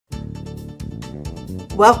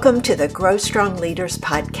Welcome to the Grow Strong Leaders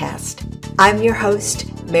podcast. I'm your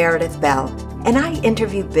host, Meredith Bell, and I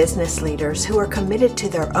interview business leaders who are committed to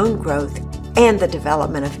their own growth and the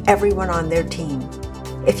development of everyone on their team.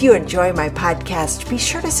 If you enjoy my podcast, be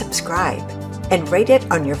sure to subscribe and rate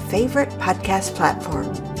it on your favorite podcast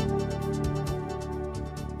platform.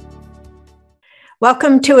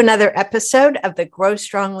 Welcome to another episode of the Grow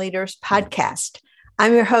Strong Leaders podcast.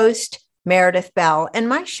 I'm your host, Meredith Bell, and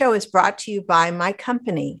my show is brought to you by my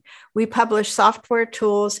company. We publish software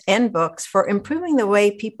tools and books for improving the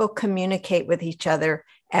way people communicate with each other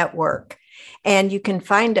at work. And you can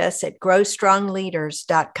find us at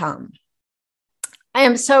growstrongleaders.com. I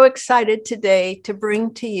am so excited today to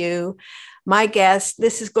bring to you my guest.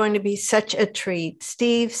 This is going to be such a treat.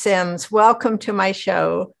 Steve Sims, welcome to my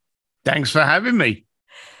show. Thanks for having me.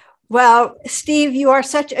 Well, Steve, you are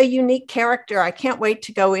such a unique character. I can't wait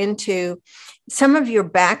to go into some of your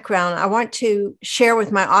background. I want to share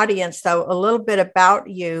with my audience, though, a little bit about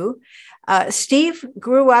you. Steve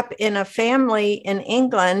grew up in a family in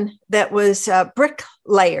England that was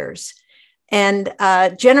bricklayers and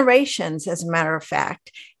generations, as a matter of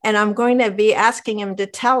fact. And I'm going to be asking him to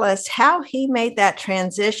tell us how he made that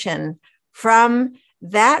transition from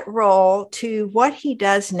that role to what he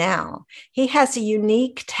does now. He has a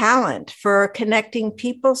unique talent for connecting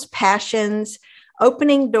people's passions,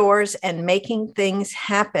 opening doors, and making things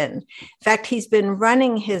happen. In fact, he's been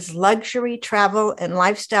running his luxury travel and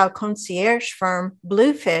lifestyle concierge firm,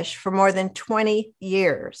 Bluefish, for more than 20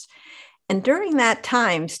 years. And during that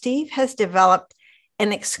time, Steve has developed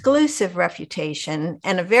an exclusive reputation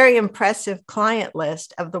and a very impressive client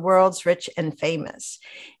list of the world's rich and famous.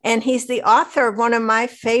 And he's the author of one of my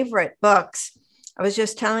favorite books. I was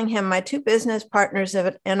just telling him my two business partners of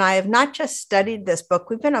it, and I have not just studied this book,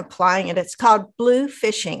 we've been applying it. It's called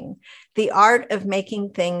Bluefishing, The Art of Making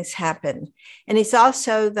Things Happen. And he's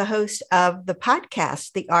also the host of the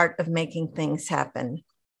podcast, The Art of Making Things Happen.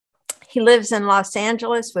 He lives in Los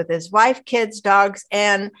Angeles with his wife, kids, dogs,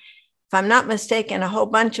 and if I'm not mistaken, a whole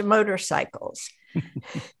bunch of motorcycles.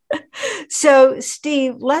 So,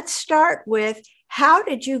 Steve, let's start with, how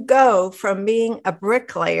did you go from being a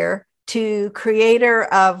bricklayer to creator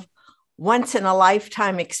of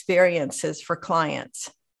once-in-a-lifetime experiences for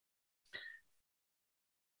clients?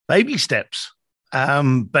 Baby steps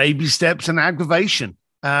and aggravation.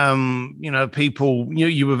 People,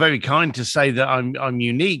 you were very kind to say that I'm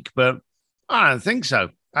unique, but I don't think so.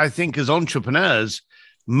 I think as entrepreneurs,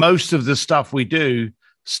 most of the stuff we do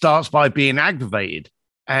starts by being aggravated.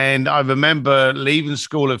 And I remember leaving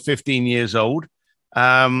school at 15 years old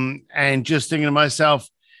and just thinking to myself,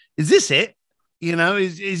 is this it?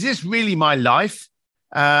 Is this really my life?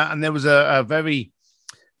 And there was a very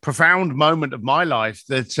profound moment of my life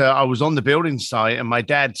that I was on the building site and my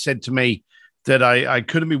dad said to me that I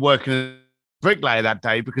couldn't be working as a bricklayer that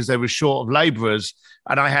day because they were short of laborers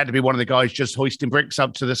and I had to be one of the guys just hoisting bricks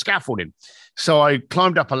up to the scaffolding. So I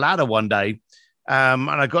climbed up a ladder one day and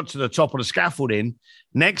I got to the top of the scaffolding.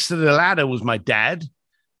 Next to the ladder was my dad,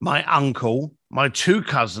 my uncle, my two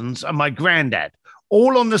cousins, and my granddad,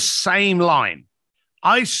 all on the same line.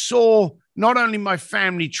 I saw not only my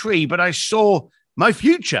family tree, but I saw my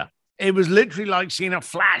future. It was literally like seeing a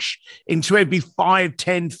flash into every 5,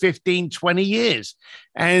 10, 15, 20 years.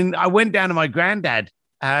 And I went down to my granddad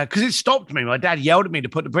because it stopped me. My dad yelled at me to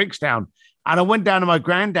put the bricks down. And I went down to my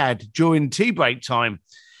granddad during tea break time.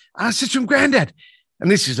 And I said to him, Granddad, and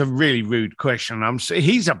this is a really rude question.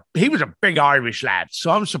 He was a big Irish lad, so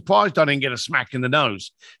I'm surprised I didn't get a smack in the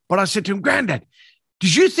nose. But I said to him, Granddad,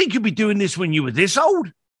 did you think you'd be doing this when you were this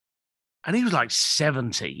old? And he was like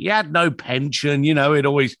 70. He had no pension. He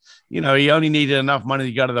only needed enough money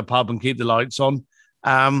to go to the pub and keep the lights on.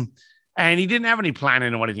 And he didn't have any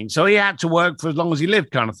planning or anything. So he had to work for as long as he lived,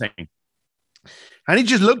 kind of thing. And he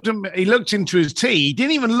just looked into his tea. He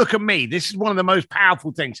didn't even look at me. This is one of the most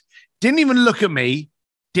powerful things. Didn't even look at me,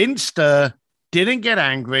 didn't stir, didn't get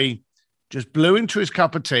angry, just blew into his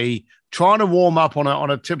cup of tea, trying to warm up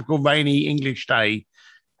on a typical rainy English day.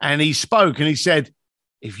 And he spoke and he said,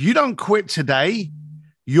 if you don't quit today,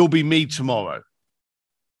 you'll be me tomorrow.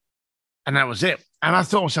 And that was it. And I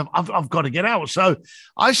thought to myself, I've got to get out. So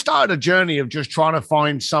I started a journey of just trying to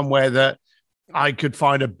find somewhere that I could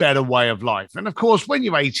find a better way of life. And of course, when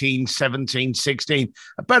you're 18, 17, 16,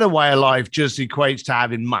 a better way of life just equates to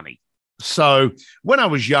having money. So when I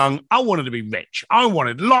was young, I wanted to be rich. I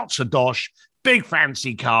wanted lots of dosh, big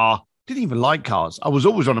fancy car. Didn't even like cars. I was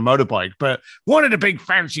always on a motorbike, but wanted a big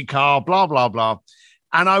fancy car, blah, blah, blah.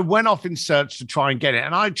 And I went off in search to try and get it.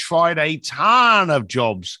 And I tried a ton of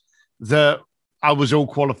jobs that I was all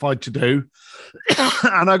qualified to do.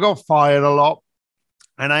 And I got fired a lot.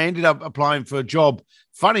 And I ended up applying for a job,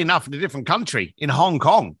 funny enough, in a different country, in Hong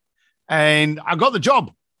Kong. And I got the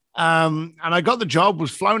job.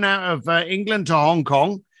 Was flown out of England to Hong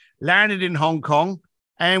Kong, landed in Hong Kong,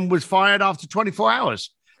 and was fired after 24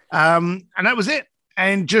 hours. And that was it.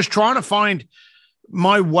 And just trying to find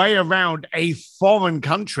my way around a foreign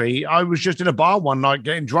country. I was just in a bar one night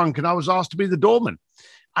getting drunk, and I was asked to be the doorman.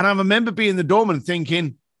 And I remember being the doorman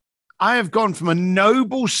thinking, I have gone from a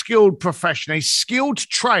noble, skilled profession, a skilled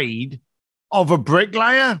trade of a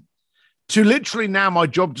bricklayer, to literally now my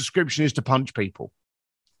job description is to punch people.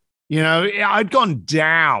 You know, I'd gone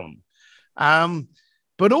down.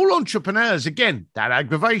 But all entrepreneurs, again, the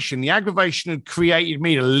aggravation had created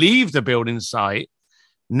me to leave the building site.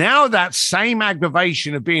 Now that same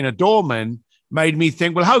aggravation of being a doorman made me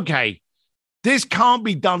think, well, okay, this can't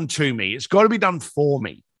be done to me. It's got to be done for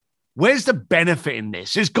me. Where's the benefit in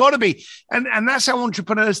this? It's got to be. And that's how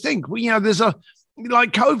entrepreneurs think. Well, you know,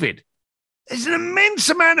 like COVID. There's an immense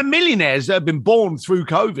amount of millionaires that have been born through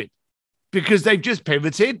COVID because they've just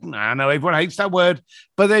pivoted. I know everyone hates that word,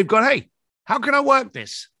 but they've gone, hey, how can I work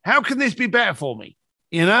this? How can this be better for me?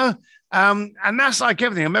 You know? And that's like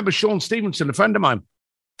everything. I remember Sean Stevenson, a friend of mine.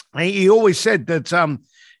 He always said that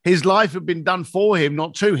his life had been done for him,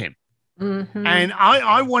 not to him. Mm-hmm. And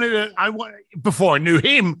I wanted before I knew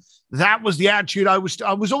him, that was the attitude. I was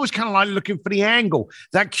always kind of like looking for the angle.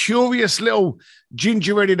 That curious little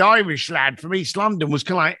ginger-headed Irish lad from East London was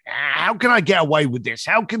kind of like, how can I get away with this?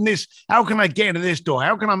 How can I get into this door?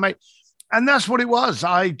 How can I make? And that's what it was.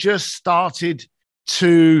 I just started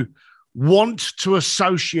to want to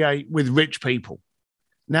associate with rich people.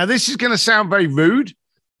 Now, this is going to sound very rude.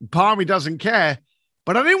 Part of me doesn't care,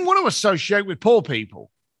 but I didn't want to associate with poor people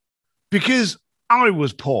because I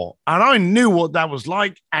was poor and I knew what that was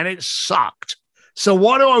like and it sucked. So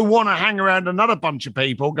why do I want to hang around another bunch of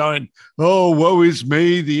people going, oh, woe is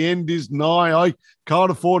me, the end is nigh, I can't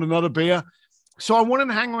afford another beer. So I wanted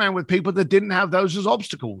to hang around with people that didn't have those as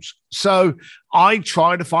obstacles. So I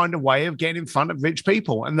tried to find a way of getting in front of rich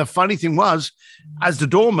people. And the funny thing was, as the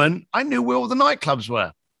doorman, I knew where all the nightclubs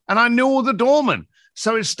were and I knew all the doormen.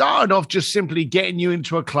 So it started off just simply getting you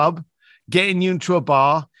into a club, getting you into a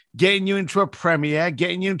bar, getting you into a premiere,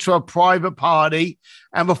 getting you into a private party.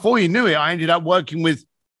 And before you knew it, I ended up working with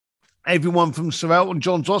everyone from Sir Elton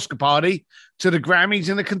John's Oscar party to the Grammys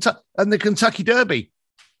and the Kentucky Derby.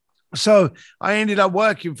 So I ended up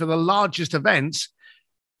working for the largest events.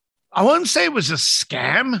 I won't say it was a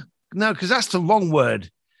scam. No, because that's the wrong word.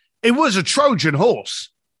 It was a Trojan horse.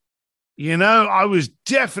 You know, I was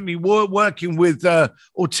definitely working with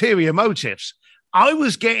ulterior motives. I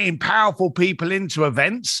was getting powerful people into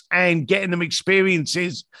events and getting them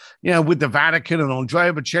experiences, you know, with the Vatican and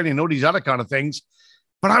Andrea Bocelli and all these other kind of things.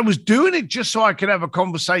 But I was doing it just so I could have a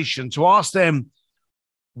conversation to ask them,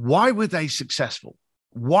 why were they successful?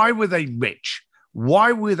 Why were they rich?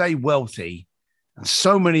 Why were they wealthy? And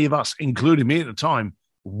so many of us, including me at the time,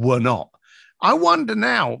 were not. I wonder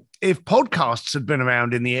now if podcasts had been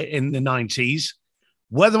around in the 90s,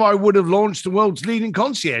 whether I would have launched the world's leading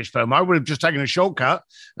concierge firm. I would have just taken a shortcut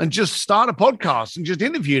and just start a podcast and just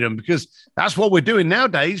interview them because that's what we're doing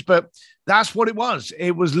nowadays. But that's what it was.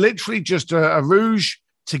 It was literally just a ruse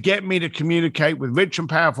to get me to communicate with rich and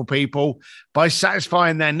powerful people by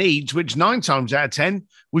satisfying their needs, which 9 times out of 10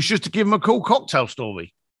 was just to give them a cool cocktail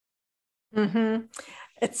story. Mm-hmm.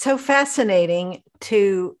 It's so fascinating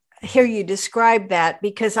to hear you describe that,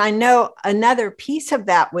 because I know another piece of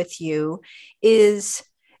that with you is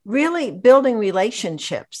really building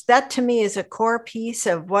relationships. That to me is a core piece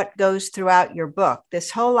of what goes throughout your book.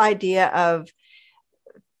 This whole idea of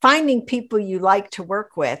finding people you like to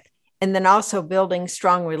work with and then also building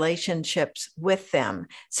strong relationships with them.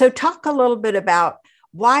 So talk a little bit about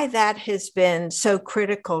why that has been so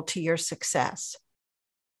critical to your success.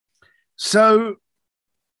 So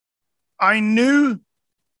I knew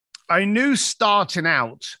starting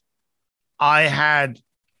out, I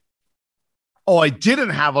didn't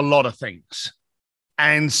have a lot of things.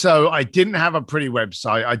 And so I didn't have a pretty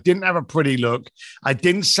website. I didn't have a pretty look. I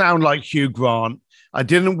didn't sound like Hugh Grant. I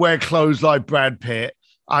didn't wear clothes like Brad Pitt.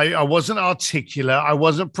 I wasn't articulate. I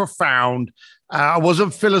wasn't profound. I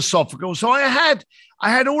wasn't philosophical. So I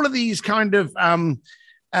had all of these kind of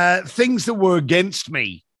things that were against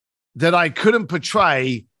me that I couldn't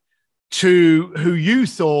portray to who you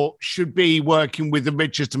thought should be working with the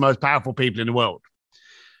richest and most powerful people in the world.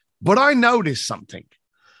 But I noticed something.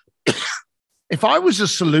 If I was a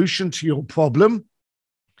solution to your problem,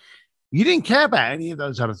 you didn't care about any of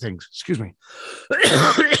those other things. Excuse me.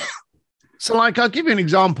 So, like, I'll give you an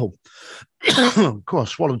example. Of course,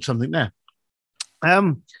 swallowed something there.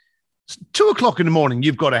 2 o'clock in the morning,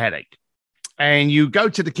 you've got a headache. And you go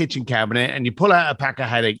to the kitchen cabinet and you pull out a pack of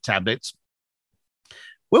headache tablets.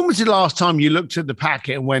 When was the last time you looked at the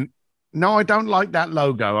packet and went, no, I don't like that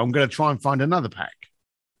logo. I'm going to try and find another pack.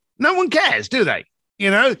 No one cares, do they?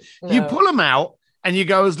 No. You pull them out and you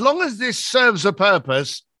go, as long as this serves a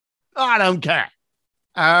purpose, I don't care.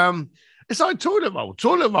 It's like toilet roll.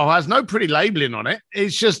 Toilet roll has no pretty labeling on it.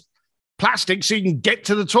 It's just plastic so you can get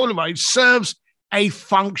to the toilet roll. It serves a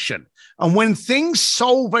function. And when things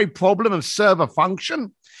solve a problem and serve a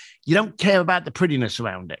function, you don't care about the prettiness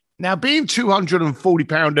around it. Now, being 240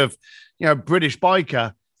 pound of, British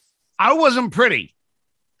biker, I wasn't pretty.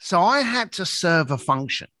 So I had to serve a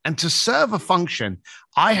function. And to serve a function,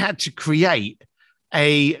 I had to create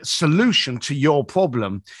a solution to your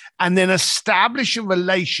problem and then establish a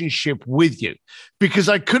relationship with you, because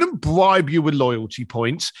I couldn't bribe you with loyalty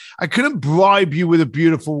points. I couldn't bribe you with a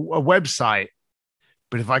beautiful website.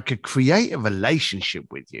 But if I could create a relationship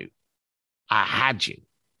with you, I had you.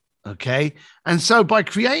 Okay. And so by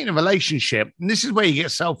creating a relationship, and this is where you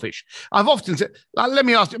get selfish. I've often said, let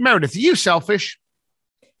me ask you, Meredith, are you selfish?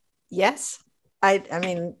 Yes. I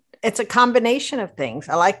mean, it's a combination of things.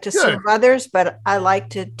 I like to serve others, but I like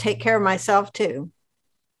to take care of myself too.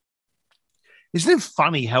 Isn't it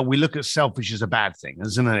funny how we look at selfish as a bad thing,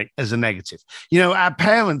 as a negative? Our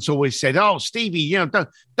parents always said, "Oh, Stevie,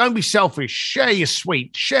 don't be selfish. Share your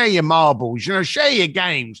sweets, share your marbles, share your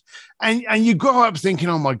games." And you grow up thinking,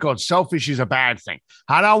 "Oh my God, selfish is a bad thing.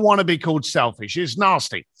 I don't want to be called selfish. It's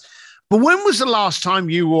nasty." But when was the last time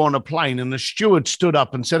you were on a plane and the steward stood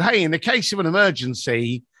up and said, "Hey, in the case of an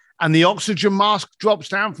emergency and the oxygen mask drops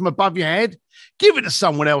down from above your head, give it to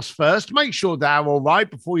someone else first. Make sure they're all right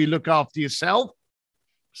before you look after yourself"?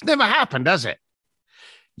 It's never happened, has it?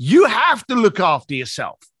 You have to look after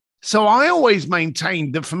yourself. So I always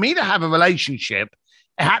maintained that for me to have a relationship,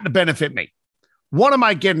 it had to benefit me. What am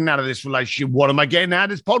I getting out of this relationship? What am I getting out of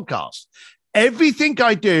this podcast? Everything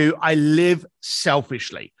I do, I live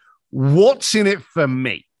selfishly. What's in it for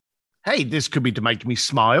me? Hey, this could be to make me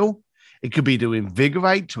smile. It could be to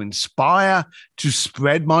invigorate, to inspire, to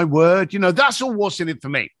spread my word. That's all what's in it for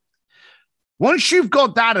me. Once you've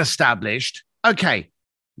got that established, okay,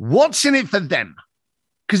 what's in it for them?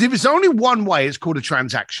 Because if it's only one way, it's called a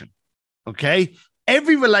transaction. Okay.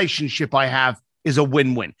 Every relationship I have is a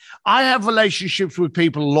win-win. I have relationships with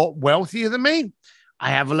people a lot wealthier than me.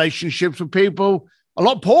 I have relationships with people a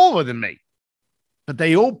lot poorer than me, but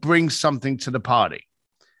they all bring something to the party.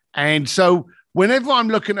 And so whenever I'm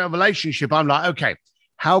looking at a relationship, I'm like, okay,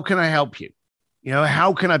 how can I help you?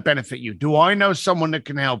 How can I benefit you? Do I know someone that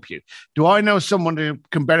can help you? Do I know someone that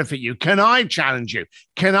can benefit you? Can I challenge you?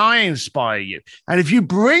 Can I inspire you? And if you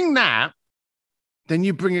bring that, then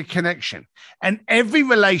you bring a connection. And every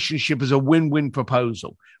relationship is a win-win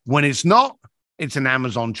proposal. When it's not, it's an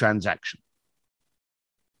Amazon transaction.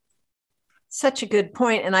 Such a good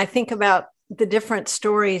point. And I think about the different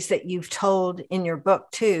stories that you've told in your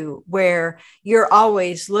book too, where you're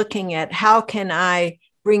always looking at how can I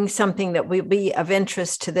bring something that will be of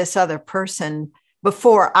interest to this other person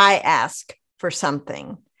before I ask for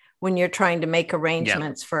something when you're trying to make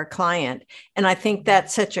arrangements for a client. And I think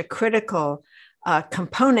that's such a critical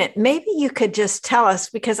component. Maybe you could just tell us,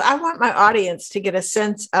 because I want my audience to get a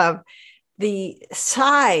sense of the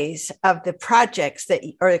size of the projects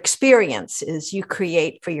or experiences you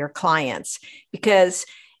create for your clients, because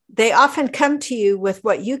they often come to you with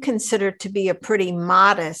what you consider to be a pretty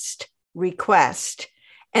modest request.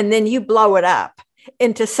 And then you blow it up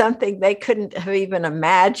into something they couldn't have even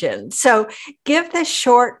imagined. So give the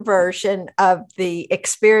short version of the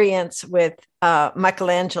experience with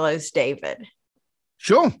Michelangelo's David.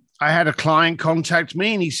 Sure. I had a client contact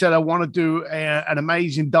me and he said, I want to do an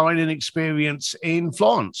amazing dining experience in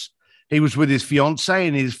Florence. He was with his fiance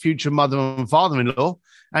and his future mother and father-in-law,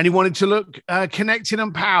 and he wanted to look connected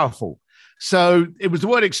and powerful. So it was the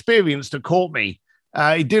word experience that caught me.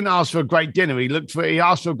 He didn't ask for a great dinner. He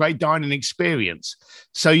asked for a great dining experience.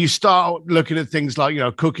 So you start looking at things like,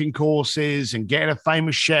 cooking courses and getting a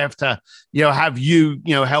famous chef to, have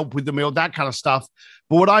help with the meal, that kind of stuff.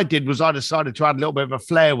 But what I did was I decided to add a little bit of a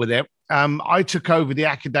flair with it. I took over the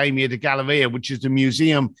Accademia di Galleria, which is the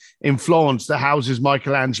museum in Florence that houses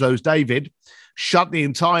Michelangelo's David, shut the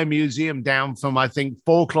entire museum down from, I think,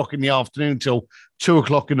 4:00 in the afternoon till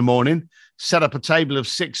 2:00 in the morning, set up a table of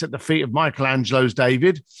 6 at the feet of Michelangelo's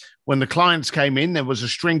David. When the clients came in, there was a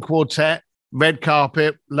string quartet, red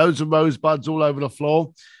carpet, loads of rosebuds all over the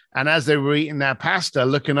floor. And as they were eating their pasta,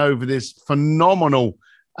 looking over this phenomenal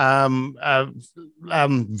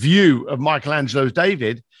view of Michelangelo's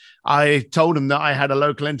David, I told them that I had a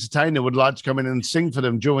local entertainer who would like to come in and sing for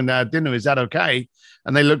them during their dinner. Is that okay?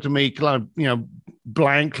 And they looked at me kind of,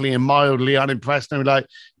 blankly and mildly unimpressed. And they were like,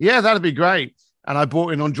 yeah, that'd be great. And I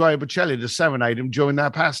brought in Andrea Bocelli to serenade him during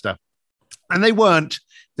their pasta. And they were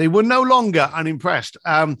no longer unimpressed.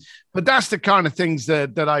 But that's the kind of things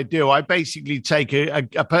that I do. I basically take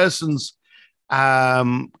a person's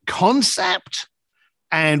concept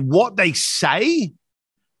and what they say,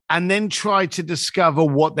 and then try to discover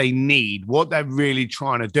what they need, what they're really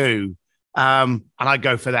trying to do. And I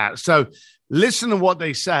go for that. So listen to what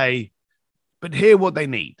they say, but hear what they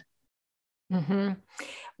need. Mm-hmm.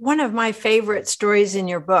 One of my favorite stories in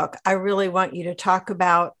your book, I really want you to talk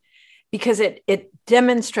about, because it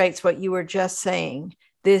demonstrates what you were just saying,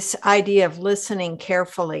 this idea of listening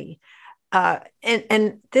carefully.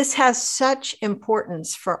 And this has such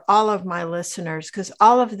importance for all of my listeners, because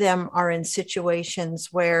all of them are in situations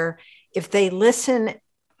where if they listen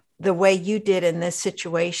the way you did in this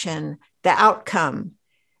situation, the outcome,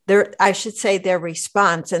 their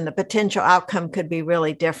response and the potential outcome could be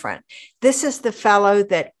really different. This is the fellow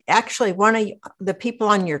that actually one of the people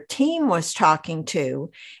on your team was talking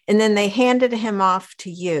to, and then they handed him off to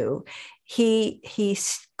you. He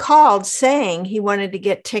called saying he wanted to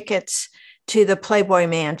get tickets to the Playboy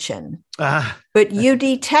Mansion, but you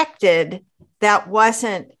detected that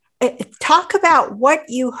wasn't. Talk about what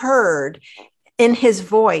you heard in his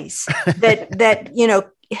voice that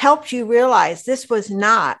helped you realize this was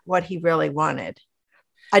not what he really wanted.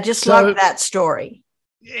 I just love that story.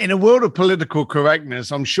 In a world of political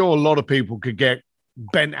correctness, I'm sure a lot of people could get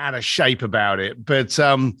bent out of shape about it, but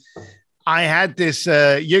I had this.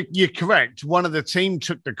 You're correct. One of the team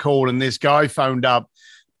took the call, and this guy phoned up.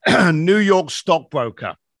 New York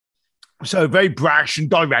stockbroker. So very brash and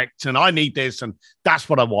direct, and I need this, and that's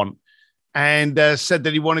what I want. And said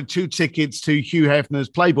that he wanted 2 tickets to Hugh Hefner's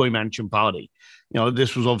Playboy Mansion party.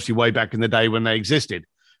 This was obviously way back in the day when they existed.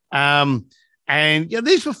 And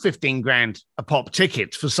these were $15,000 a pop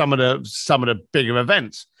tickets for some of the bigger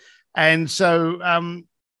events. And so,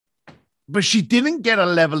 but she didn't get a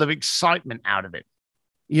level of excitement out of it.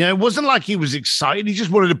 It wasn't like he was excited. He just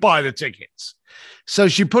wanted to buy the tickets. So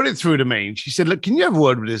she put it through to me, and she said, look, can you have a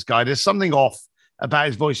word with this guy? There's something off about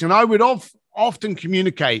his voice. And I would often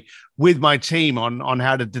communicate with my team on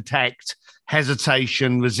how to detect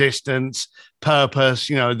hesitation, resistance, purpose,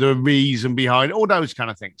 the reason behind all those kind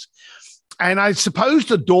of things. And I suppose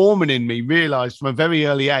the doorman in me realized from a very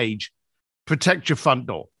early age, protect your front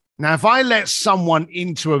door. Now, if I let someone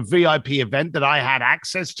into a VIP event that I had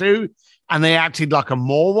access to and they acted like a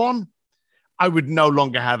moron, I would no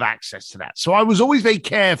longer have access to that. So I was always very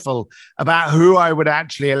careful about who I would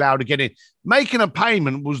actually allow to get in. Making a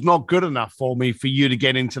payment was not good enough for me for you to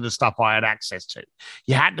get into the stuff I had access to.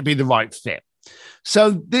 You had to be the right fit.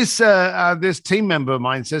 So this team member of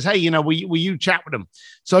mine says, hey, will you chat with him?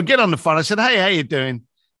 So I get on the phone. I said, hey, how you doing?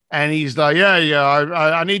 And he's like, yeah,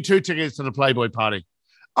 I need 2 tickets to the Playboy party.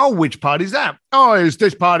 Oh, which party's that? Oh, it's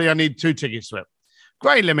this party. I need 2 tickets to it.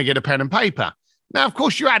 Great, let me get a pen and paper. Now, of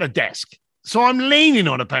course, you're at a desk. So I'm leaning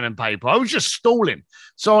on a pen and paper. I was just stalling.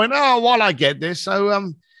 So I went, while I get this.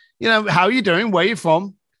 So, how are you doing? Where are you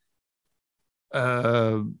from?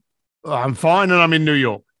 I'm fine, and I'm in New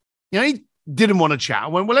York. He didn't want to chat. I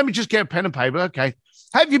went, well, let me just get a pen and paper. Okay.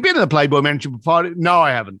 Have you been to the Playboy Mansion party? No, I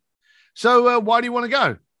haven't. So why do you want to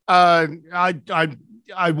go? I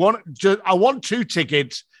want 2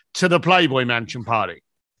 tickets to the Playboy Mansion party.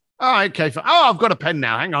 Oh, okay. I've got a pen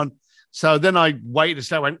now. Hang on. So then I waited a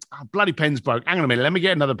second, went, bloody pen's broke. Hang on a minute, let me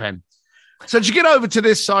get another pen. So did you get over to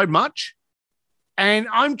this side much? And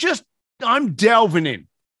I'm delving in.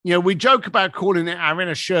 We joke about calling it our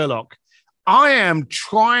inner Sherlock. I am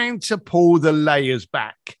trying to pull the layers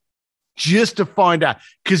back just to find out,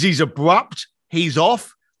 because he's abrupt, he's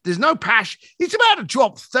off, there's no passion. He's about to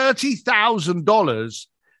drop $30,000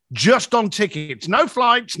 just on tickets. No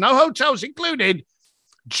flights, no hotels included,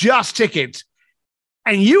 just tickets.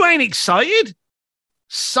 And you ain't excited?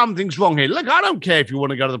 Something's wrong here. Look, I don't care if you want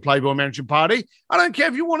to go to the Playboy Mansion party. I don't care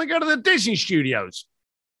if you want to go to the Disney Studios.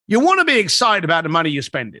 You want to be excited about the money you're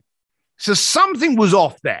spending. So something was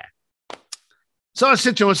off there. So I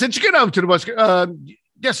said to him, you get over to the West Coast?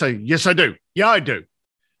 Yes, I do. Yeah, I do.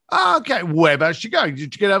 Oh, okay, whereabouts you go? Did you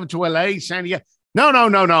get over to LA, San Diego? No.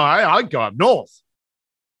 I go up north.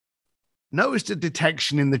 Notice the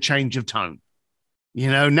detection in the change of tone.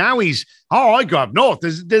 Now he's, I go up north.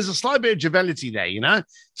 There's a slight bit of joviality there,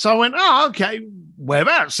 So I went, okay,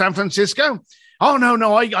 whereabouts? San Francisco? Oh,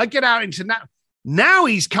 no, I get out into that. Now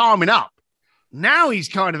he's calming up. Now he's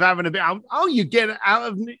kind of having a bit, oh, you get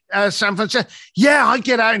out of San Francisco? Yeah, I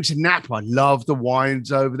get out into Napa. I love the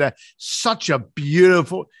wines over there. Such a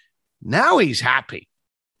beautiful. Now he's happy.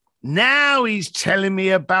 Now he's telling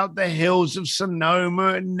me about the hills of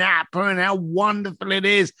Sonoma and Napa and how wonderful it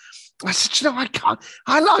is. I said, I can't.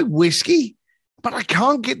 I like whiskey, but I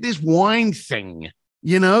can't get this wine thing.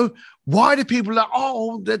 Why do people like,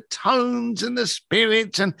 the tones and the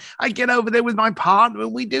spirits? And I get over there with my partner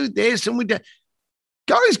and we do this and we do.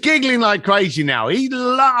 Guy's giggling like crazy now.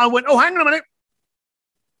 I went, hang on a minute.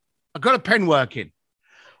 I've got a pen working.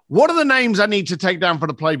 What are the names I need to take down for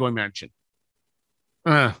the Playboy Mansion?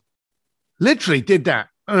 Literally did that.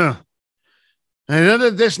 And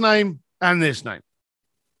this name and this name.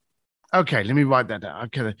 Okay, let me write that down.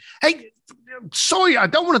 Okay. Hey, sorry, I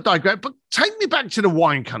don't want to digress, but take me back to the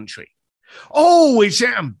wine country. Oh, it's it,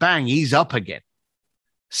 and bang, he's up again.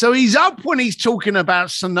 So he's up when he's talking about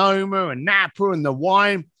Sonoma and Napa and the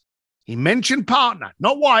wine. He mentioned partner,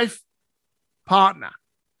 not wife, partner.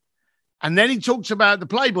 And then he talks about the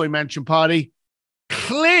Playboy Mansion party.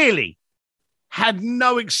 Clearly had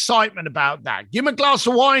no excitement about that. Give him a glass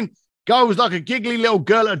of wine. Guy was like a giggly little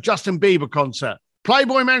girl at a Justin Bieber concert.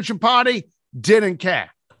 Playboy Mansion party, didn't care.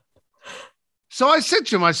 So I said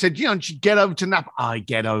to him, you should get over to Napa. I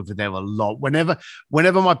get over there a lot. Whenever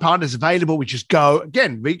my partner's available, we just go.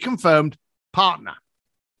 Again, reconfirmed, partner.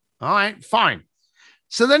 All right, fine.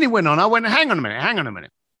 So then he went on. I went, hang on a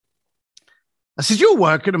minute. I said, you're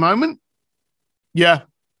work at the moment? Yeah.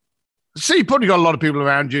 See, you probably got a lot of people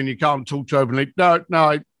around you and you can't talk to openly. No,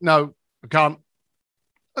 I can't.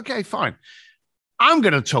 Okay, fine. I'm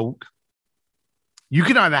going to talk. You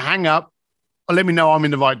can either hang up or let me know I'm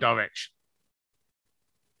in the right direction.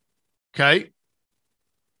 Okay.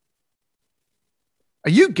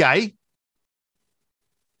 Are you gay?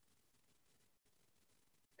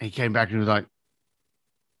 And he came back and was like,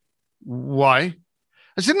 why?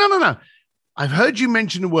 I said, no. I've heard you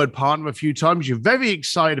mention the word partner a few times. You're very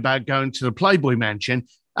excited about going to the Playboy Mansion,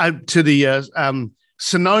 to the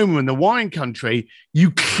Sonoma and the wine country.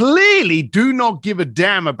 You clearly do not give a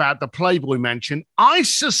damn about the Playboy Mansion. I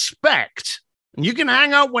suspect, and you can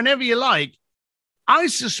hang out whenever you like, I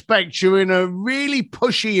suspect you're in a really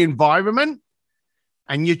pushy environment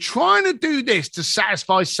and you're trying to do this to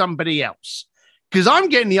satisfy somebody else. Because I'm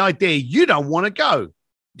getting the idea you don't want to go.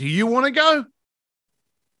 Do you want to go?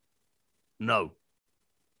 No.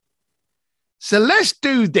 So let's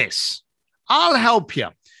do this. I'll help you.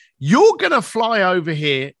 You're going to fly over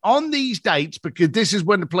here on these dates because this is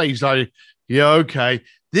when the play's like, yeah, okay.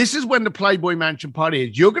 This is when the Playboy Mansion party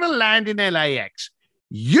is. You're going to land in LAX.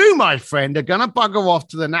 You, my friend, are going to bugger off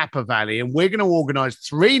to the Napa Valley and we're going to organize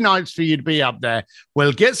 3 nights for you to be up there.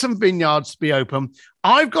 We'll get some vineyards to be open.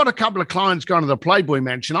 I've got a couple of clients going to the Playboy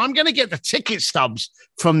Mansion. I'm going to get the ticket stubs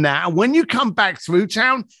from that. And when you come back through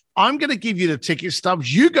town, I'm going to give you the ticket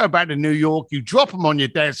stubs. You go back to New York. You drop them on your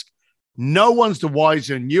desk. No one's the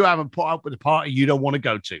wiser and you haven't put up with a party you don't want to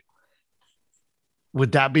go to.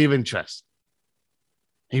 Would that be of interest?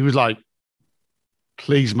 He was like,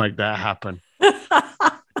 please make that happen.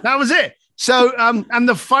 That was it. So, and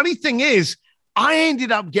the funny thing is, I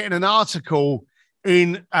ended up getting an article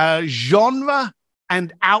in Genre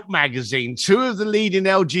and Out magazine, 2 of the leading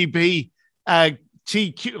LGBT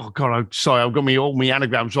TQ. Oh God, I'm sorry, I've got all my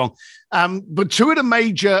anagrams wrong. But 2 of the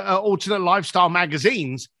major alternate lifestyle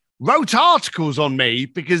magazines wrote articles on me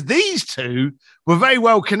because these 2 were very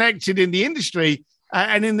well connected in the industry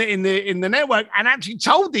and in the network, and actually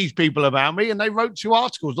told these people about me, and they wrote 2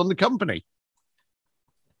 articles on the company.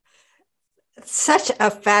 Such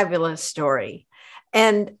a fabulous story.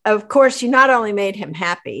 And of course, you not only made him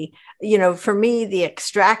happy, for me, the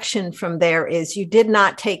extraction from there is you did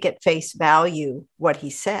not take at face value what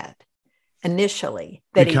he said initially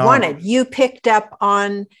that he wanted. You picked up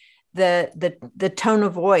on the tone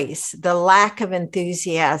of voice, the lack of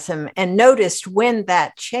enthusiasm, and noticed when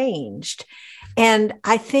that changed. And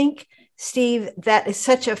I think, Steve, that is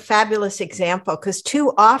such a fabulous example because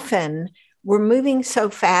too often we're moving so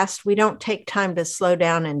fast, we don't take time to slow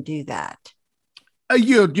down and do that.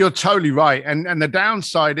 You're totally right. And the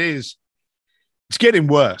downside is it's getting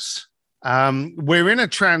worse. We're in a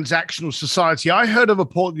transactional society. I heard a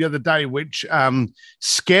report the other day which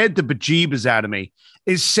scared the bejeebers out of me.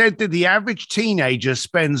 It said that the average teenager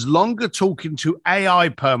spends longer talking to AI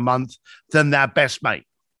per month than their best mate.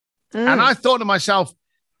 And I thought to myself,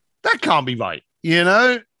 that can't be right.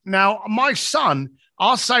 Now my son,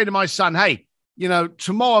 I'll say to my son, hey,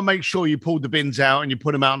 tomorrow make sure you pull the bins out and you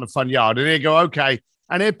put them out in the front yard. And he'll go, okay.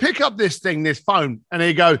 And he'll pick up this phone, and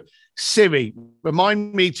he'll go, Siri,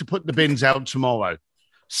 remind me to put the bins out tomorrow.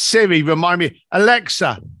 Siri, remind me.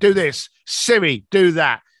 Alexa, do this. Siri, do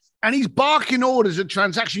that. And he's barking orders at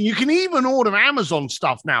transaction. You can even order Amazon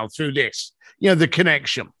stuff now through this, the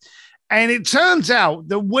connection. And it turns out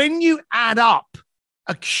that when you add up,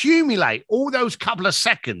 accumulate all those couple of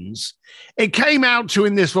seconds, it came out to,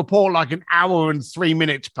 in this report, like an hour and 3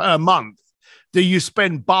 minutes per month that you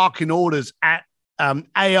spend barking orders at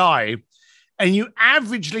AI. And you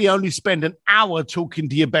averagely only spend an hour talking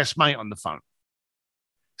to your best mate on the phone.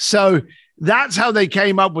 So that's how they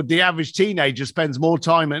came up with the average teenager spends more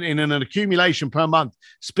time in an accumulation per month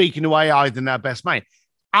speaking to AI than their best mate.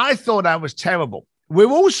 I thought that was terrible. We're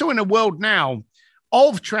also in a world now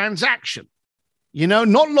of transaction,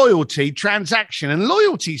 not loyalty, transaction. And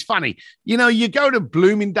loyalty is funny. You go to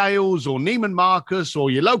Bloomingdale's or Neiman Marcus or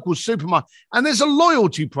your local supermarket, and there's a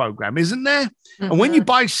loyalty program, isn't there? Mm-hmm. And when you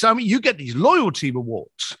buy something, you get these loyalty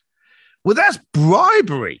rewards. Well, that's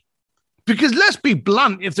bribery. Because let's be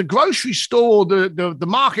blunt, if the grocery store, the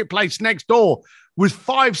marketplace next door was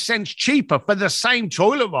 5 cents cheaper for the same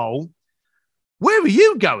toilet roll, where are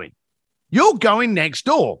you going? You're going next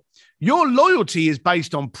door. Your loyalty is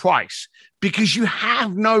based on price because you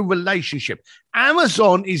have no relationship.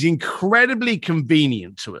 Amazon is incredibly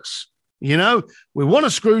convenient to us. We want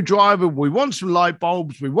a screwdriver, we want some light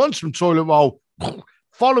bulbs, we want some toilet roll.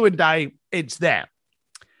 Following day, it's there.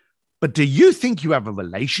 But do you think you have a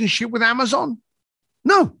relationship with Amazon?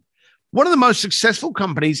 No. One of the most successful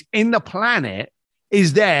companies in the planet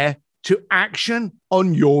is there to action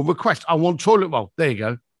on your request. I want toilet roll. There you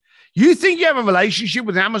go. You think you have a relationship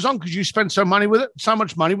with Amazon because you spend so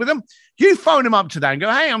much money with them? You phone them up today and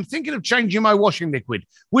go, hey, I'm thinking of changing my washing liquid.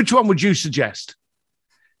 Which one would you suggest?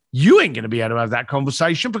 You ain't going to be able to have that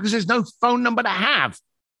conversation because there's no phone number to have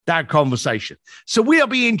that conversation. So we are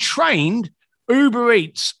being trained. Uber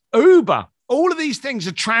Eats, Uber, all of these things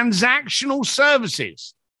are transactional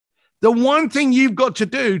services. The one thing you've got to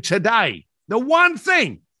do today, the one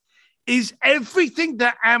thing is everything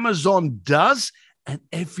that Amazon does and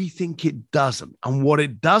everything it doesn't. And what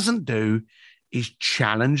it doesn't do is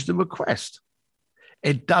challenge the request.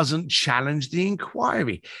 It doesn't challenge the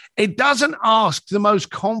inquiry. It doesn't ask the most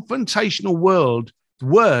confrontational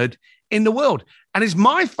word in the world. And it's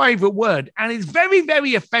my favorite word, and it's very,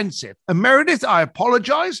 very offensive. And Meredith, I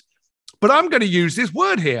apologize, but I'm going to use this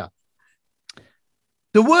word here.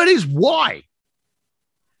 The word is why.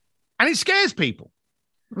 And it scares people.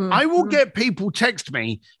 Mm-hmm. I will get people text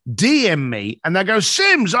me, DM me, and they go,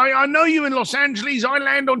 Sims, I know you in Los Angeles. I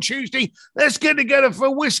land on Tuesday. Let's get together for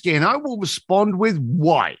a whiskey. And I will respond with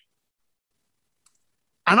why.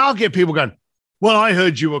 And I'll get people going, well, I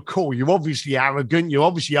heard you were cool. You're obviously arrogant. You're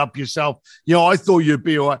obviously up yourself. I thought you'd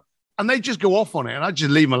be all right. And they just go off on it, and I just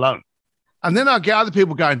leave them alone. And then I get other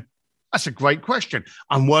people going, that's a great question.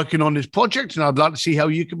 I'm working on this project, and I'd like to see how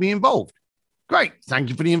you can be involved. Great. Thank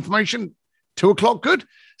you for the information. 2:00, good.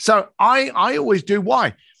 So I always do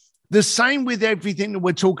why. The same with everything that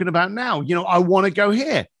we're talking about now. I want to go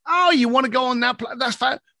here. Oh, you want to go on that? That's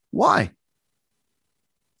fine. Why?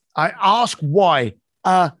 I ask why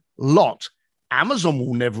a lot. Amazon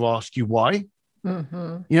will never ask you why.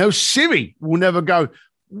 Mm-hmm. Siri will never go,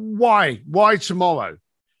 why tomorrow?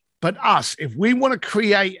 But us, if we want to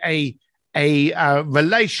create a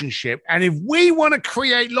relationship and if we want to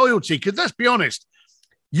create loyalty, because let's be honest,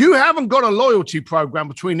 you haven't got a loyalty program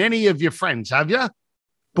between any of your friends, have you?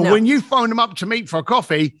 But when you phone them up to meet for a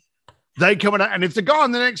coffee, they come in. And if the guy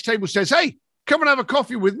on the next table says, hey, come and have a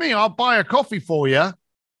coffee with me, I'll buy a coffee for you.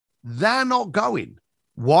 They're not going.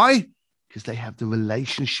 Why? Because they have the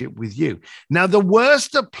relationship with you. Now, the worse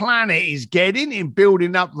the planet is getting in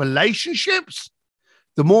building up relationships,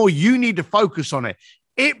 the more you need to focus on it.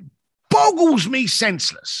 It boggles me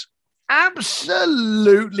senseless.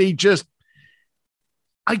 Absolutely just,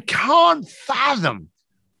 I can't fathom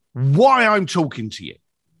why I'm talking to you.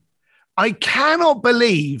 I cannot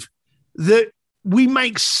believe that we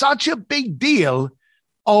make such a big deal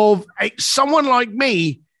of someone like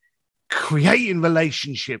me creating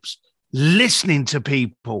relationships, listening to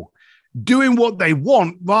people, doing what they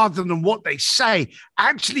want rather than what they say,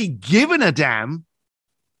 actually giving a damn.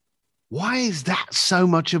 Why is that so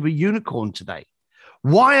much of a unicorn today?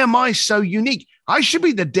 Why am I so unique? I should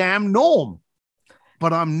be the damn norm,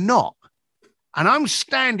 but I'm not. And I'm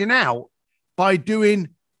standing out by doing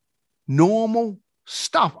normal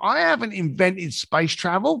stuff. I haven't invented space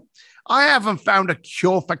travel. I haven't found a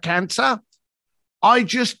cure for cancer. I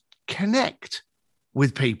just connect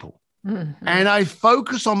with people. Mm-hmm. And I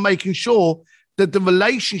focus on making sure that the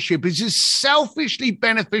relationship is as selfishly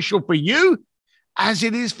beneficial for you as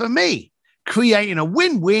it is for me, creating a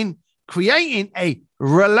win-win, creating a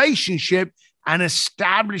relationship and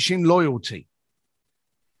establishing loyalty.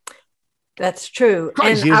 That's true.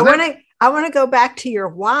 Crazy, and isn't I want to go back to your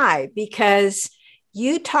why, because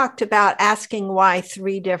you talked about asking why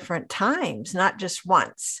 3 different times, not just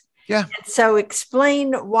once. Yeah. And so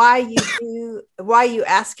explain why you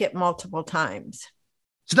ask it multiple times.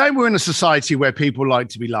 Today, we're in a society where people like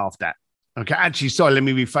to be laughed at. Okay, actually, sorry, let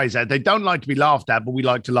me rephrase that. They don't like to be laughed at, but we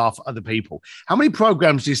like to laugh at other people. How many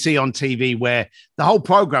programs do you see on TV where the whole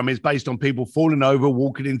program is based on people falling over,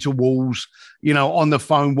 walking into walls, on the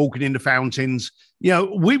phone, walking into fountains?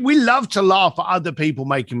 We love to laugh at other people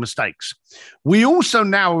making mistakes. We also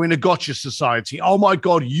now are in a gotcha society. Oh my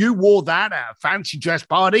God, you wore that at a fancy dress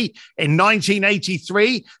party in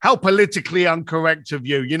 1983? How politically incorrect of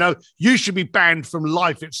you. You should be banned from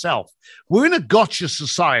life itself. We're in a gotcha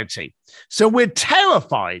society. So we're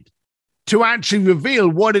terrified to actually reveal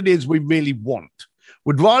what it is we really want.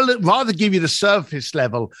 Would rather give you the surface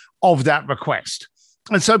level of that request.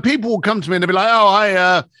 And so people will come to me and they'll be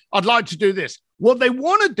like, I'd like to do this. What they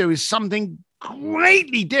want to do is something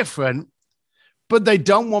greatly different, but they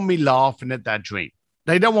don't want me laughing at that dream.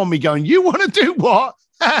 They don't want me going, you want to do what?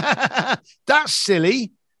 That's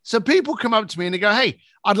silly. So people come up to me and they go, hey,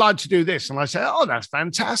 I'd like to do this. And I say, oh, that's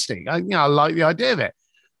fantastic. I like the idea of it.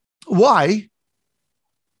 Why?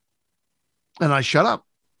 And I shut up.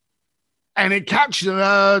 And it catches,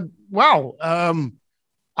 I've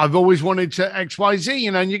always wanted to X, Y, Z,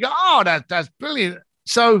 and you go, oh, that's brilliant.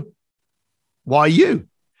 So why you?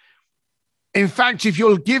 In fact, if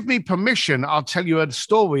you'll give me permission, I'll tell you a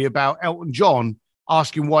story about Elton John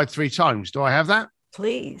asking why 3 times. Do I have that?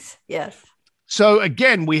 Please. Yes. So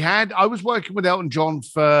again, I was working with Elton John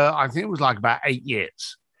for, I think it was like about 8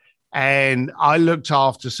 years. And I looked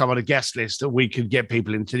after some of the guest lists that we could get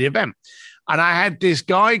people into the event. And I had this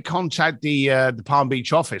guy contact the Palm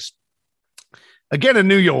Beach office. Again, a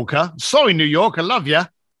New Yorker. Sorry, New York, I love you.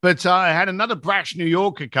 But I had another brash New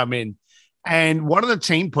Yorker come in. And one of the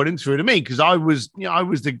team put him through to me because I was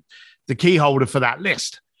the key holder for that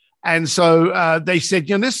list. And so they said,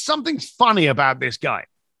 there's something funny about this guy.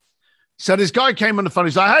 So this guy came on the phone.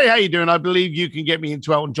 He's like, hey, how you doing? I believe you can get me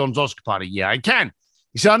into Elton John's Oscar party. Yeah, I can.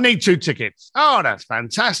 He said, I need 2 tickets. Oh, that's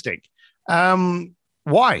fantastic.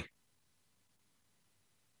 Why?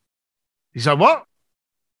 He said, what?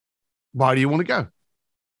 Why do you want to go?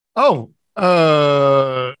 Oh,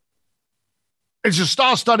 it's a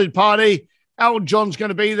star-studded party. Elton John's going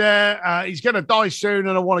to be there. He's going to die soon,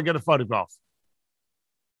 and I want to get a photograph.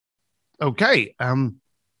 Okay.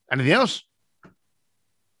 Anything else?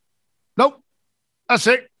 Nope. That's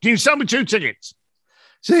it. Can you sell me 2 tickets?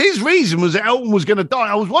 So his reason was that Elton was going to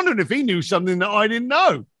die. I was wondering if he knew something that I didn't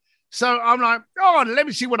know. So I'm like, let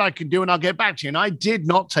me see what I can do, and I'll get back to you. And I did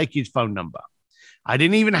not take his phone number. I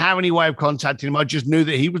didn't even have any way of contacting him. I just knew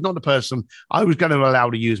that he was not the person I was going to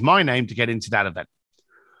allow to use my name to get into that event.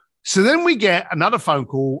 So then we get another phone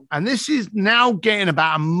call, and this is now getting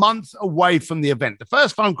about a month away from the event. The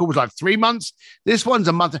first phone call was like 3 months. This one's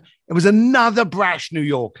a month. It was another brash New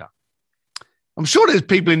Yorker. I'm sure there's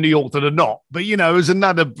people in New York that are not, but, it was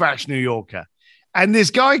another brash New Yorker. And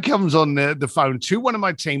this guy comes on the phone to one of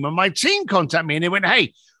my team, and my team contacted me, and they went,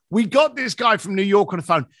 hey, we got this guy from New York on the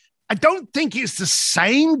phone. I don't think it's the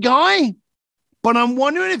same guy, but I'm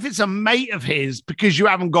wondering if it's a mate of his because you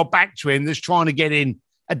haven't got back to him that's trying to get in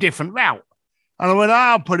a different route. And I went,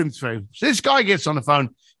 I'll put him through. So this guy gets on the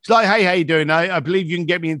phone. He's like, hey, how you doing? I believe you can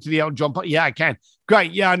get me into the Elton John party. Yeah, I can.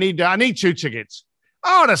 Great. Yeah, I need 2 tickets.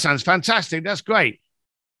 Oh, that sounds fantastic. That's great.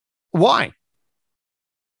 Why?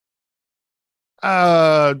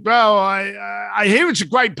 Well, I hear it's a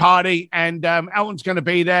great party and Elton's going to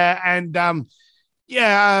be there. And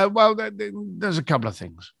there's a couple of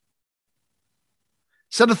things.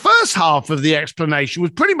 So the first half of the explanation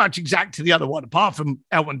was pretty much exact to the other one, apart from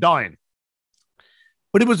Elton dying.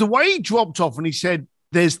 But it was the way he dropped off and he said,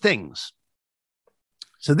 there's things.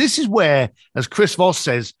 So this is where, as Chris Voss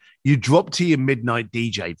says, you drop to your midnight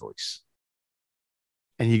DJ voice.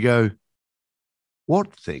 And you go,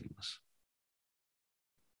 what things?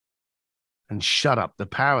 And shut up, the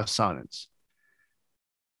power of silence.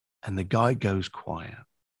 And the guy goes quiet.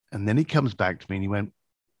 And then he comes back to me and he went,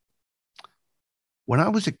 when I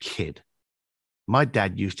was a kid, my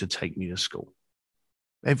dad used to take me to school.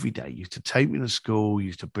 Every day, used to take me to school,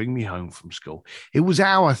 used to bring me home from school. It was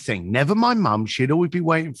our thing. Never my mum. She'd always be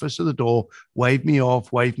waiting for us at the door, wave me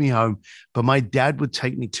off, wave me home. But my dad would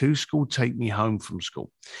take me to school, take me home from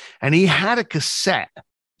school. And he had a cassette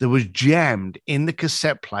that was jammed in the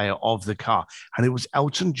cassette player of the car. And it was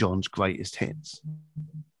Elton John's greatest hits.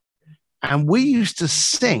 And we used to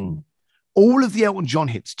sing all of the Elton John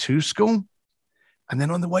hits to school. And then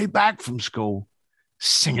on the way back from school,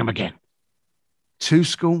 sing them again. To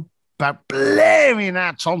school, but blaring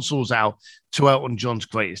our tonsils out to Elton John's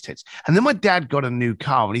greatest hits. And then my dad got a new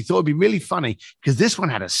car, and he thought it'd be really funny because this one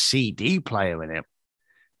had a CD player in it.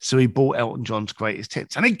 So he bought Elton John's greatest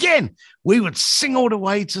hits. And again, we would sing all the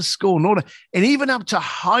way to school and even up to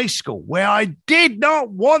high school, where I did not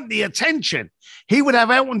want the attention. He would have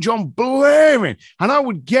Elton John blaring, and I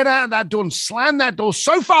would get out of that door and slam that door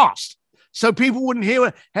so fast so people wouldn't hear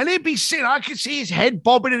it. And he'd be singing. I could see his head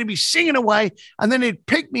bobbing, and he'd be singing away. And then he'd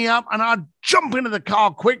pick me up, and I'd jump into the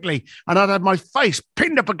car quickly, and I'd have my face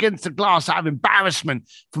pinned up against the glass out of embarrassment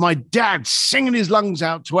for my dad singing his lungs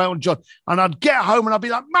out to Elton John. And I'd get home, and I'd be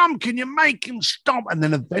like, Mum, can you make him stop? And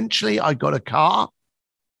then eventually I got a car,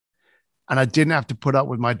 and I didn't have to put up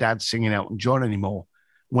with my dad singing Elton John anymore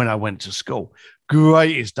when I went to school.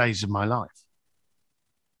 Greatest days of my life.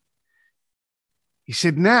 He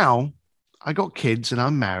said, now I got kids and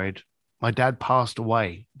I'm married. My dad passed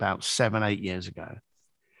away about 7-8 years ago. He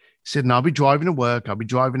said, and I'll be driving to work. I'll be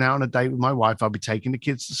driving out on a date with my wife. I'll be taking the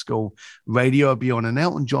kids to school. Radio will be on, and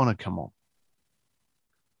Elton John will come on.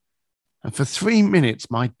 And for 3 minutes,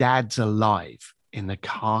 my dad's alive in the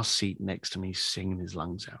car seat next to me, singing his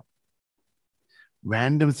lungs out.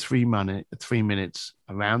 Random 3 minutes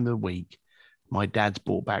around the week, my dad's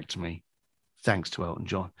brought back to me, thanks to Elton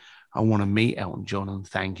John. I want to meet Elton John and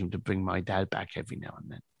thank him to bring my dad back every now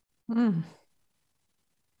and then.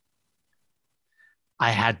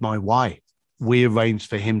 I had my wife. We arranged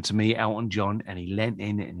for him to meet Elton John, and he leant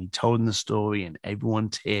in and he told him the story, and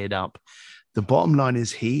everyone teared up. The bottom line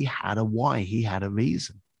is he had a why. He had a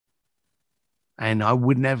reason. And I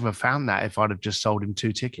would never have found that if I'd have just sold him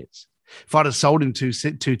 2 tickets. If I'd have sold him two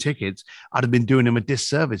tickets, I'd have been doing him a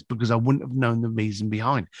disservice because I wouldn't have known the reason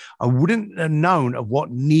behind. I wouldn't have known of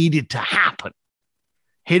what needed to happen.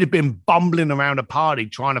 He'd have been bumbling around a party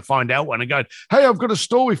trying to find out one and going, hey, I've got a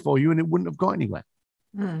story for you, and it wouldn't have got anywhere.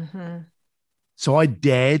 Mm-hmm. So I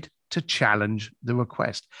dared to challenge the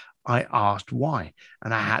request. I asked why,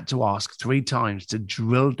 and I had to ask 3 times to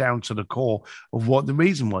drill down to the core of what the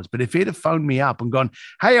reason was. But if he'd have phoned me up and gone,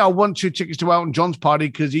 hey, I want 2 tickets to Elton John's party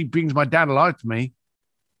because he brings my dad alive to me,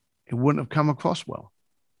 it wouldn't have come across well.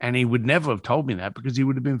 And he would never have told me that because he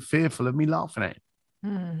would have been fearful of me laughing at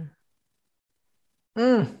him.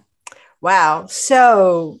 Wow.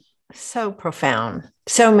 So profound.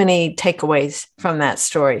 So many takeaways from that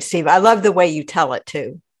story, Steve. I love the way you tell it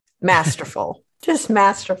too. Masterful. Just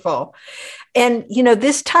masterful. And,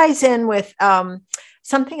 this ties in with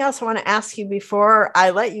something else I want to ask you before I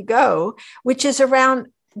let you go, which is around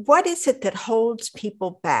what is it that holds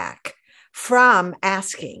people back from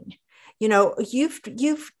asking?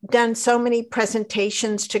 You've done so many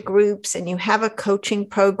presentations to groups, and you have a coaching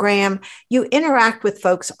program. You interact with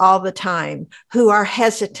folks all the time who are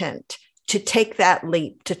hesitant to take that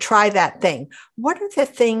leap, to try that thing. What are the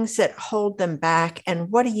things that hold them back, and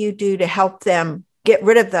what do you do to help them get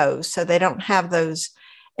rid of those so they don't have those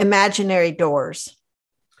imaginary doors?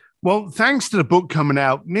 Well, thanks to the book coming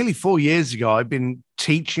out nearly 4 years ago, I've been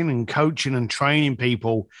teaching and coaching and training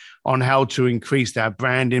people on how to increase their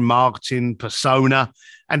branding, marketing, persona,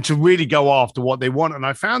 and to really go after what they want. And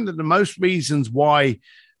I found that the most reasons why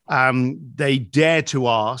they dare to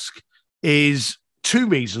ask is 2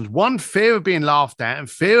 reasons. One, fear of being laughed at, and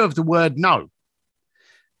fear of the word no.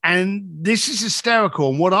 And this is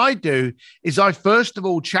hysterical. And what I do is I first of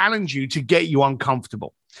all challenge you to get you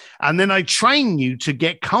uncomfortable. And then I train you to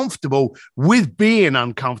get comfortable with being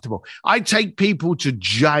uncomfortable. I take people to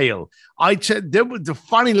jail. There was a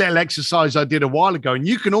funny little exercise I did a while ago, and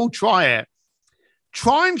you can all try it.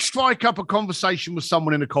 Try and strike up a conversation with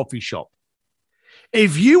someone in a coffee shop.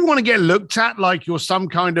 If you want to get looked at like you're some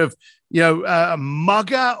kind of a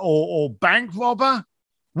mugger or bank robber,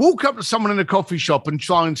 walk up to someone in a coffee shop and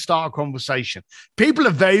try and start a conversation. People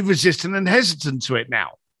are very resistant and hesitant to it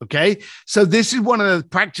now. Okay. So this is one of the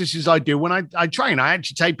practices I do when I train. I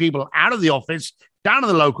actually take people out of the office, down to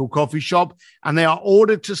the local coffee shop, and they are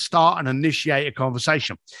ordered to start and initiate a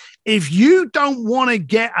conversation. If you don't want to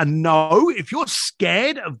get a no, if you're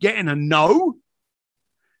scared of getting a no,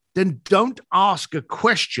 then don't ask a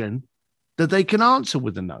question that they can answer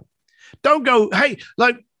with a no. Don't go, hey,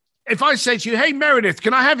 like if I say to you, hey, Meredith,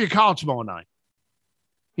 can I have your car tomorrow night?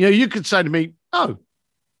 You could say to me, oh,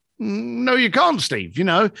 no, you can't, Steve,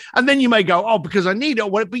 and then you may go, oh, because I need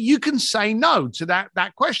it. But you can say no to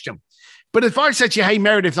that question. But if I said to you, hey,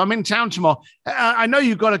 Meredith, I'm in town tomorrow. I know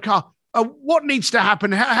you've got a car. What needs to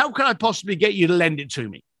happen? How can I possibly get you to lend it to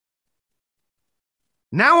me?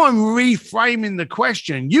 Now I'm reframing the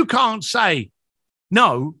question. You can't say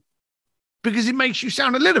no because it makes you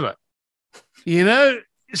sound illiterate. You know,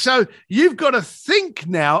 so you've got to think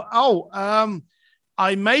now,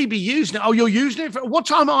 I may be using it. Oh, you're using it? What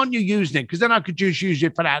time aren't you using it? Because then I could just use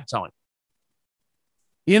it for that time.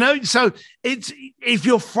 You know, so if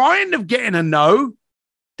you're frightened of getting a no,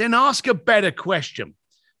 then ask a better question.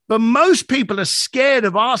 But most people are scared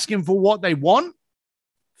of asking for what they want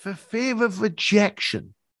for fear of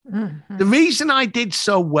rejection. Mm-hmm. The reason I did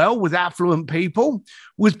so well with affluent people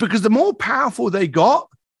was because the more powerful they got,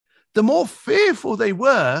 the more fearful they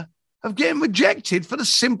were of getting rejected for the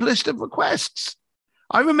simplest of requests.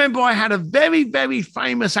 I remember I had a very, very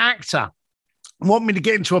famous actor want me to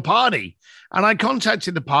get into a party. And I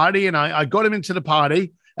contacted the party and I got him into the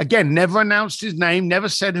party. Again, never announced his name, never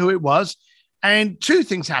said who it was. And two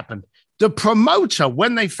things happened. The promoter,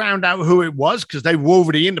 when they found out who it was, because they were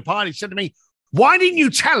already in the party, said to me, "Why didn't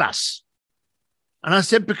you tell us?" And I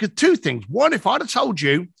said, because two things. One, if I'd have told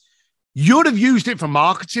you, you'd have used it for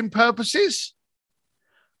marketing purposes.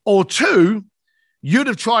 Or two, you'd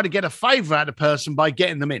have tried to get a favor out of the person by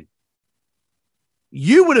getting them in.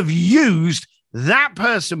 You would have used that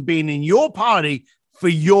person being in your party for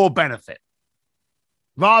your benefit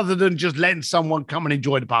rather than just letting someone come and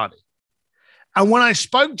enjoy the party. And when I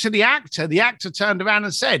spoke to the actor turned around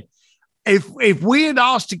and said, if we had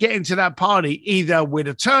asked to get into that party, either we'd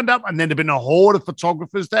have turned up and then there'd been a horde of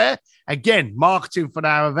photographers there, again, marketing for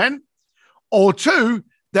our event, or two,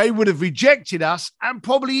 they would have rejected us and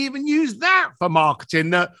probably even used that for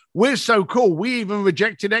marketing, that we're so cool, we even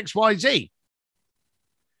rejected XYZ.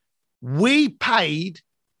 We paid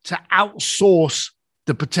to outsource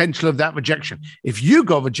the potential of that rejection. If you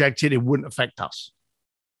got rejected, it wouldn't affect us.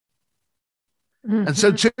 Mm-hmm. And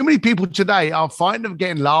so too many people today are frightened of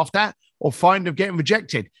getting laughed at or frightened of getting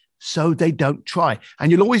rejected, so they don't try.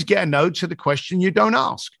 And you'll always get a no to the question you don't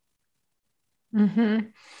ask. Mm-hmm.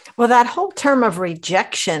 Well, that whole term of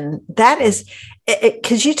rejection, that is,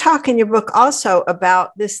 because you talk in your book also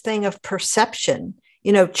about this thing of perception,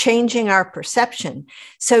 you know, changing our perception.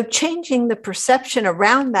 So changing the perception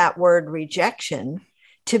around that word rejection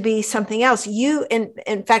to be something else.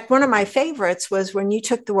 In fact, one of my favorites was when you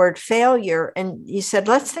took the word failure and you said,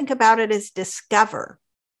 let's think about it as discover.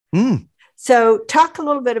 Mm. So talk a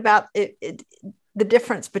little bit about the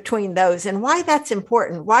difference between those and why that's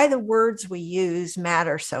important, why the words we use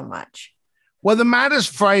matter so much. Well, the matters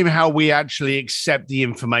frame how we actually accept the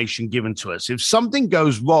information given to us. If something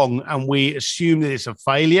goes wrong and we assume that it's a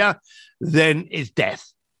failure, then it's death.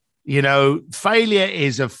 You know, failure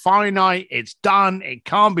is a finite, it's done, it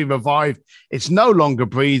can't be revived, it's no longer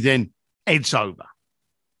breathing, it's over.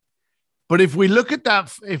 But if we look at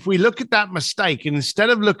that mistake, and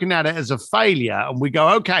instead of looking at it as a failure, and we go,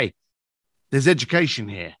 okay, there's education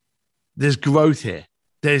here, there's growth here,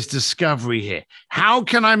 there's discovery here. How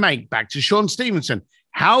can I make, back to Sean Stephenson,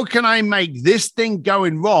 how can I make this thing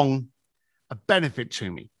going wrong a benefit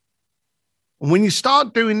to me? And when you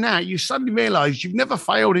start doing that, you suddenly realize you've never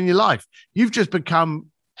failed in your life. You've just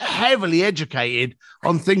become heavily educated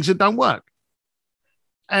on things that don't work.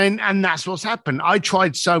 And that's what's happened. I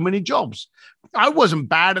tried so many jobs. I wasn't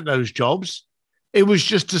bad at those jobs. It was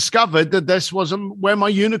just discovered that this wasn't where my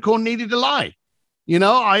unicorn needed to lie. You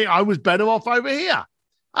know, I was better off over here.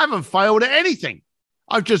 I haven't failed at anything.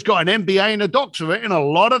 I've just got an MBA and a doctorate in a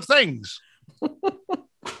lot of things.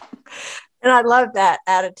 And I love that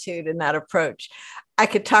attitude and that approach. I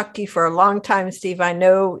could talk to you for a long time, Steve. I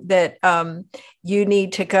know that you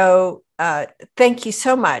need to go. Thank you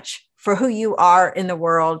so much for who you are in the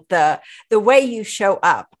world, the way you show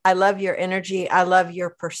up. I love your energy. I love your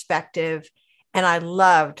perspective. And I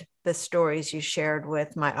loved the stories you shared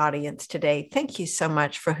with my audience today. Thank you so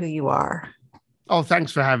much for who you are. Oh,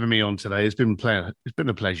 thanks for having me on today. It's been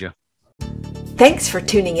a pleasure. Thanks for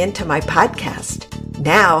tuning into my podcast.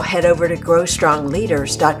 Now head over to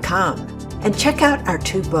growstrongleaders.com and check out our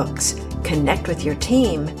 2 books, Connect with Your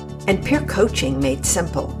Team and Peer Coaching Made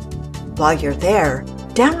Simple. While you're there,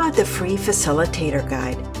 download the free facilitator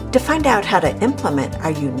guide to find out how to implement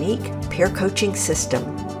our unique peer coaching system.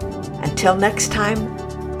 Until next time,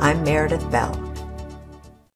 I'm Meredith Bell.